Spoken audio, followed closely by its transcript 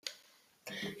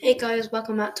Hey guys,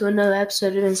 welcome back to another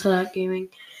episode of Inside Out Gaming.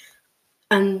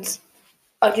 And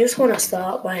I just want to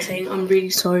start by saying I'm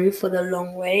really sorry for the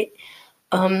long wait.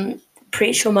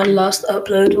 Pretty sure my last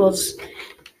upload was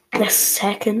the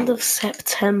 2nd of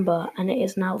September and it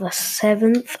is now the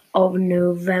 7th of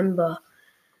November.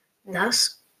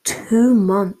 That's 2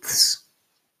 months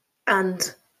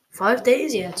and 5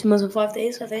 days, 2 months and 5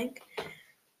 days, I think.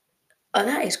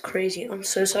 That is crazy. I'm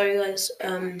so sorry, guys.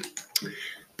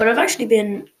 But I've actually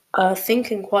been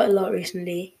thinking quite a lot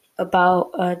recently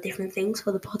about different things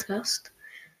for the podcast.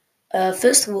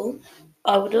 First of all,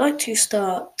 I would like to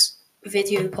start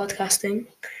video podcasting.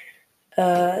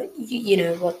 You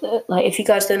know what? Like, if you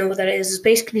guys don't know what that is, it's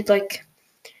basically like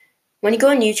when you go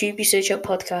on YouTube, you search up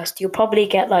podcast, you'll probably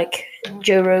get like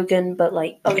Joe Rogan, but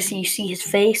like obviously you see his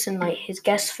face and like his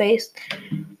guest face.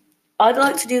 I'd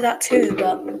like to do that too,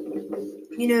 but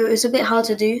you know it's a bit hard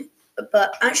to do.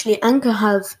 But actually, Anchor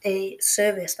have a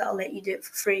service that'll let you do it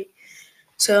for free.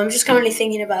 So I'm just currently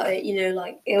thinking about it,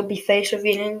 like it'll be face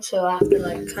revealing, so I have to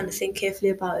like kind of think carefully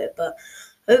about it. But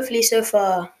hopefully, so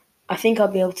far, I think I'll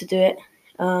be able to do it.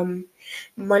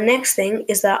 My next thing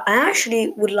is that I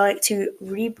actually would like to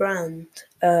rebrand,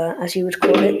 as you would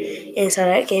call it,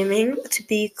 Inside Out Gaming to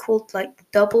be called like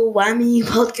Double Whammy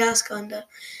Podcast, kinda,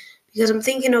 because I'm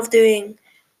thinking of doing.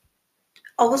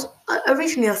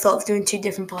 Originally I thought of doing two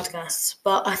different podcasts,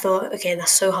 but I thought, okay,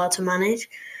 that's so hard to manage.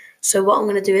 So what I'm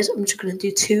going to do is I'm just going to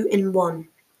do two in one.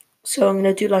 So I'm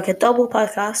going to do like a double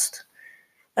podcast.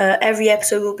 Every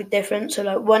episode will be different. So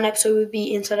like one episode would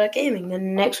be Inside Out Gaming, then the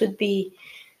next would be,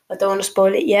 I don't want to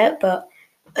spoil it yet, but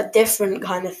a different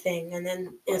kind of thing. And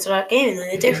then Inside Out Gaming,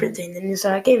 then a different thing. Then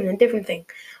Inside Out Gaming, then a different thing.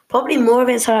 Probably more of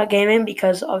Inside Out Gaming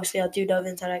because obviously I do love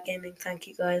Inside Out Gaming. Thank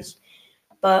you guys.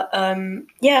 But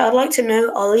yeah, I'd like to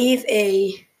know. I'll leave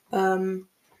a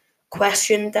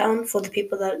question down for the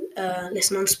people that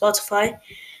listen on Spotify,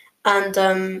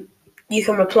 and you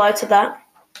can reply to that.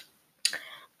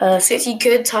 So if you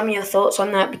could tell me your thoughts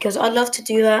on that, because I'd love to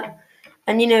do that,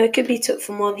 and it could be took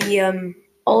for more the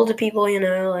older people.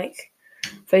 Like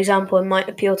for example, it might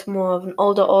appeal to more of an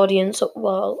older audience.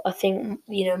 Well, I think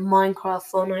Minecraft,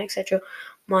 Fortnite, etc.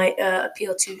 might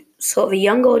appeal to sort of a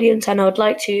young audience, and I would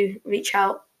like to reach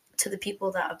out to the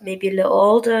people that are maybe a little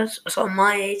older, sort of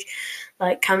my age,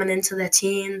 like coming into their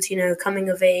teens, coming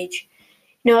of age.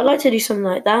 I'd like to do something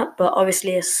like that, but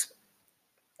obviously it's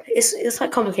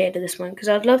like complicated this one because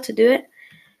I'd love to do it,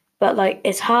 but like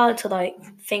it's hard to like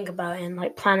think about it and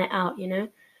like plan it out,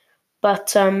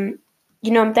 But I'm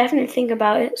definitely thinking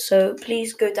about it. So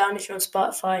please go down if you're on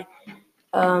Spotify.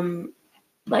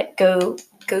 Like go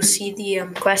see the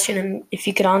question, and if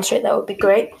you could answer it, that would be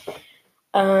great.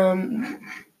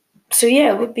 So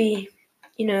yeah, it would be,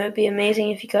 it'd be amazing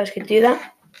if you guys could do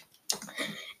that.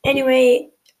 Anyway,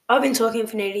 I've been talking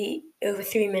for nearly over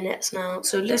 3 minutes now,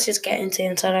 so let's just get into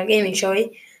Inside Out Gaming, shall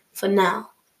we? For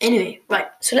now. Anyway, right,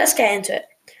 so let's get into it.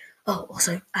 Oh,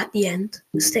 also, at the end,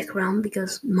 stick around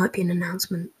because there might be an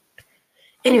announcement.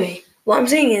 Anyway, what I'm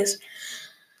saying is,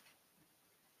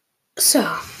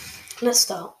 so, let's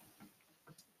start.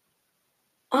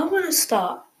 I want to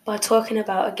start by talking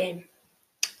about a game.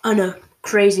 I know,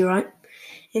 crazy, right?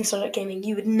 Inside Out Gaming,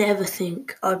 you would never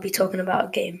think I'd be talking about a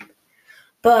game.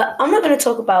 But I'm not going to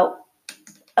talk about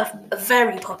a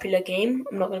very popular game.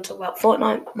 I'm not going to talk about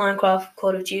Fortnite, Minecraft,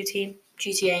 Call of Duty,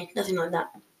 GTA, nothing like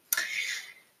that.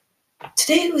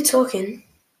 Today we're talking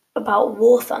about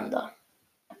War Thunder.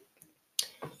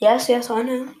 Yes, I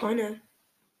know.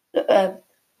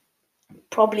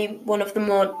 Probably one of the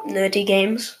more nerdy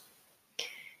games.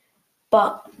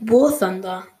 But War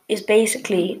Thunder is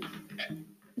basically,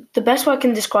 the best way I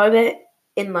can describe it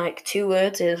in like 2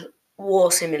 words is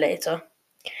War Simulator.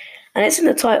 And it's in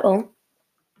the title.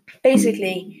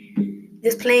 Basically,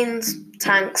 there's planes,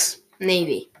 tanks,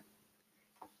 navy.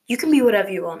 You can be whatever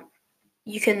you want.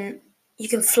 You can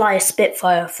fly a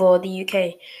Spitfire for the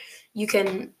UK. You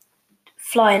can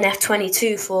fly an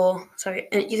F-22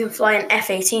 you can fly an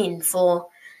F-18 for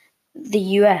the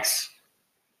US.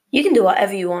 You can do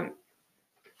whatever you want.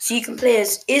 So you can play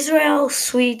as Israel,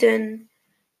 Sweden,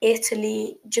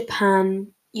 Italy, Japan,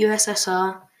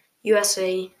 USSR,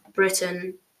 USA,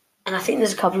 Britain, and I think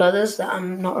there's a couple others that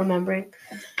I'm not remembering.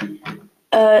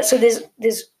 So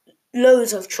there's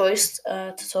loads of choice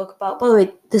to talk about. By the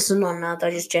way, this is not an ad.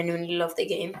 I just genuinely love the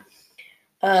game.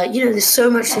 There's so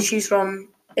much to choose from.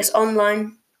 It's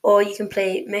online, or you can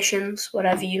play missions,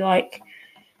 whatever you like,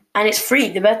 and it's free.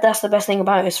 That's the best thing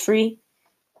about it. It's free.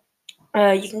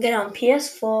 You can get it on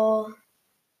PS4.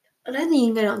 I don't think you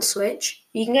can get it on Switch.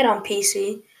 You can get it on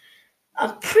PC.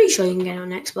 I'm pretty sure you can get it on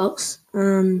Xbox,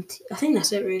 and I think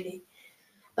that's it really.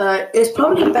 It's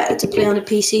probably better to play on a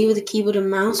PC with a keyboard and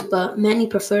mouse, but many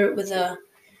prefer it with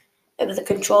a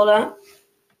controller.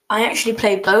 I actually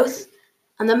play both,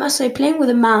 and I must say playing with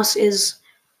a mouse is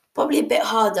probably a bit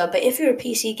harder. But if you're a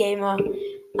PC gamer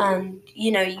and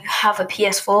you have a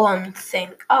PS4 and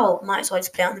think, oh, might as well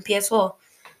just play on the PS4,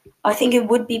 I think it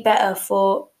would be better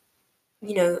for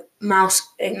mouse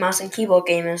and keyboard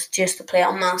gamers just to play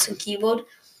on mouse and keyboard,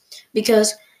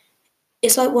 because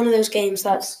it's like one of those games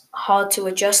that's hard to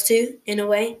adjust to in a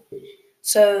way.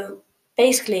 So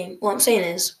basically, what I'm saying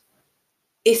is,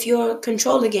 if you're a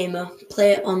controller gamer,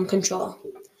 play it on control,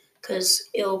 because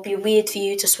it'll be weird for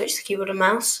you to switch to keyboard and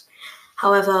mouse.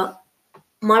 However,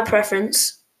 my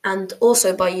preference, and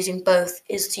also by using both,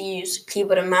 is to use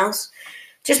keyboard and mouse,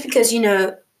 just because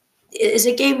it's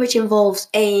a game which involves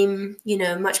aim,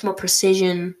 much more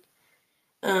precision.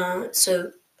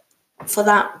 So for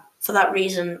that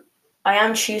reason, I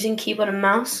am choosing keyboard and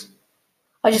mouse.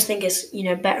 I just think it's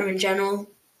better in general.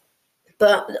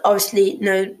 But obviously,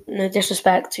 no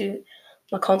disrespect to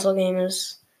my console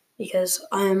gamers, because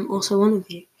I am also one of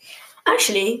you.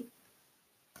 Actually,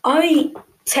 I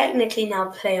technically now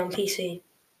play on PC.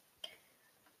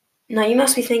 Now you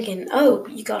must be thinking, oh,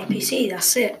 you got a PC,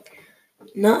 that's it.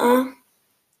 Nuh-uh.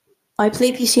 I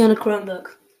play PC on a Chromebook.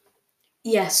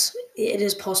 Yes, it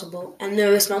is possible. And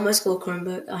no, it's not my school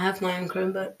Chromebook. I have my own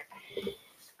Chromebook.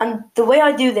 And the way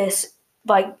I do this,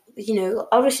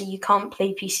 obviously you can't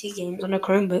play PC games on a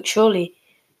Chromebook, surely.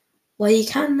 Well, you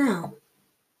can now.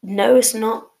 No, it's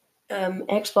not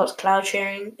Xbox cloud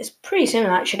sharing. It's pretty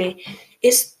similar, actually.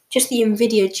 It's just the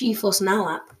NVIDIA GeForce Now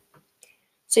app.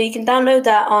 So you can download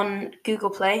that on Google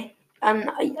Play, and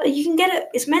you can get it.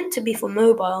 It's meant to be for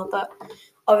mobile, but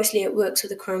obviously it works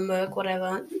with a Chromebook,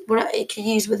 whatever. It can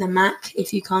use with a Mac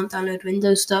if you can't download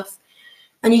Windows stuff.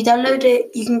 And you download it.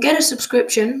 You can get a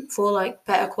subscription for like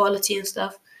better quality and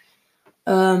stuff.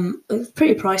 It's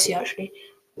pretty pricey actually,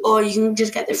 or you can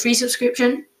just get the free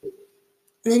subscription.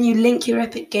 And then you link your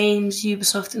Epic Games,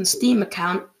 Ubisoft, and Steam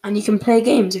account, and you can play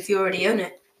games if you already own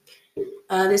it.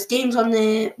 There's games on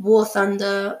there: War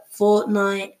Thunder,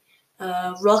 Fortnite,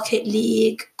 Rocket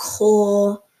League,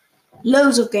 Core,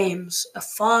 loads of games. A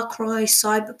Far Cry,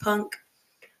 Cyberpunk.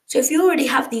 So if you already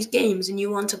have these games and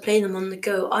you want to play them on the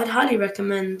go, I'd highly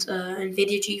recommend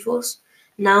NVIDIA GeForce.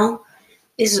 Now,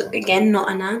 this is again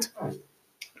not an ad,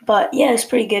 but yeah, it's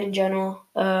pretty good in general.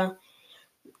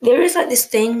 There is like this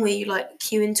thing where you like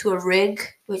queue into a rig,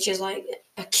 which is like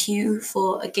a queue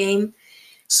for a game.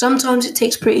 Sometimes it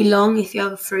takes pretty long if you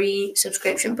have a free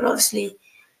subscription, but obviously,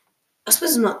 I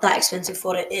suppose it's not that expensive for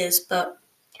what it is. But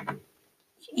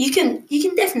you can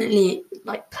definitely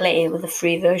like play with a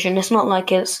free version. It's not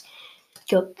like it's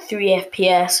got 3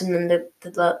 FPS and then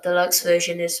the deluxe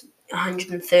version is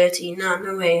 130.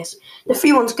 No way. The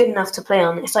free one's good enough to play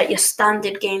on. It's like your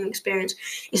standard game experience.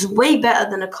 It's way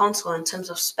better than a console in terms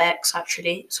of specs,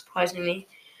 actually, surprisingly.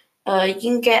 You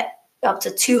can get up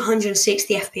to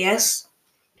 260 FPS,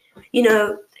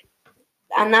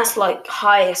 and that's like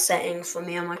higher settings for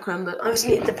me on my Chromebook.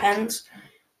 Obviously, it depends.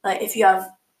 Like, if you have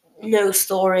no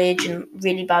storage and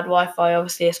really bad Wi-Fi,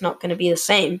 obviously it's not going to be the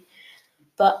same.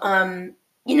 But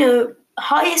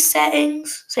highest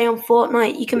settings, say on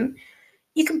Fortnite,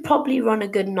 you can probably run a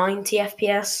good 90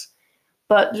 FPS.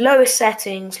 But lowest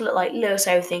settings, like lowest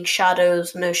everything,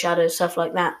 shadows, no shadows, stuff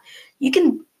like that, you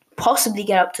can possibly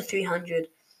get up to 300.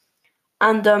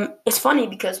 And it's funny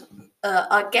because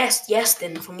our guest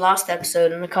Yestin from last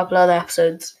episode and a couple other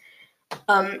episodes,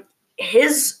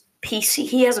 his PC,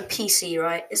 he has a PC,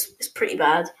 right? It's pretty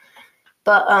bad,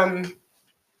 but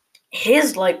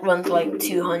his like runs like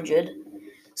 200.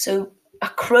 So a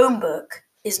Chromebook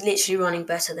is literally running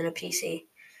better than a PC.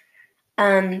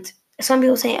 And some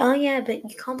people say, "Oh yeah, but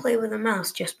you can't play with a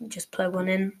mouse. Just plug one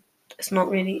in. It's not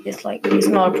really. It's like it's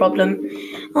not a problem."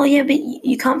 Oh yeah, but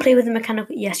you can't play with a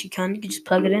mechanical. Yes, you can. You can just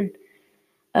plug it in.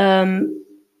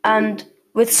 And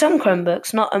with some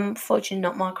Chromebooks, not unfortunately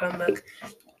not my Chromebook,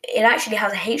 it actually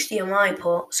has a HDMI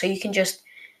port, so you can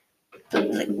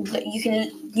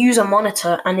use a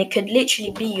monitor, and it could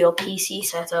literally be your PC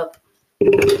setup.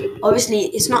 Obviously,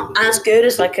 it's not as good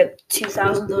as like a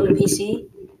 $2,000 PC,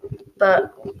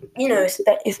 but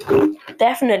it's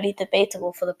definitely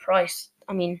debatable for the price.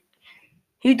 I mean,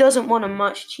 who doesn't want a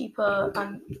much cheaper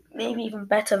and maybe even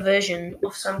better version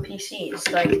of some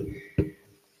PCs? Like,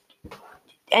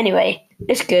 anyway,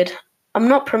 it's good. I'm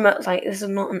not this is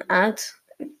not an ad.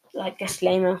 Like,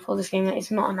 disclaimer for this game,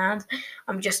 it's not an ad.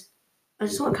 I just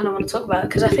want to talk about it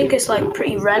because I think it's like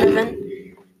pretty relevant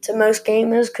to most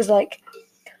gamers. Because like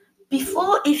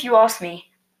before, if you ask me,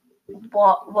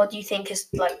 what do you think is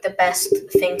like the best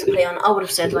thing to play on? I would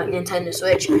have said like Nintendo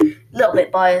Switch, a little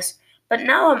bit biased, but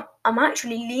now I'm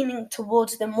actually leaning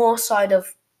towards the more side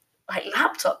of like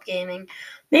laptop gaming.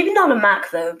 Maybe not a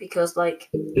Mac though, because like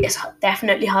it's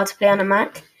definitely hard to play on a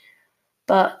Mac.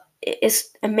 But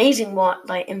it's amazing what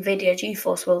like Nvidia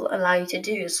GeForce will allow you to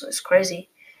do. It's crazy,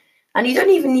 and you don't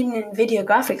even need an Nvidia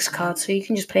graphics card, so you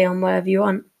can just play on whatever you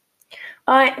want.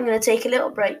 All right, I'm gonna take a little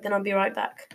break, then I'll be right back.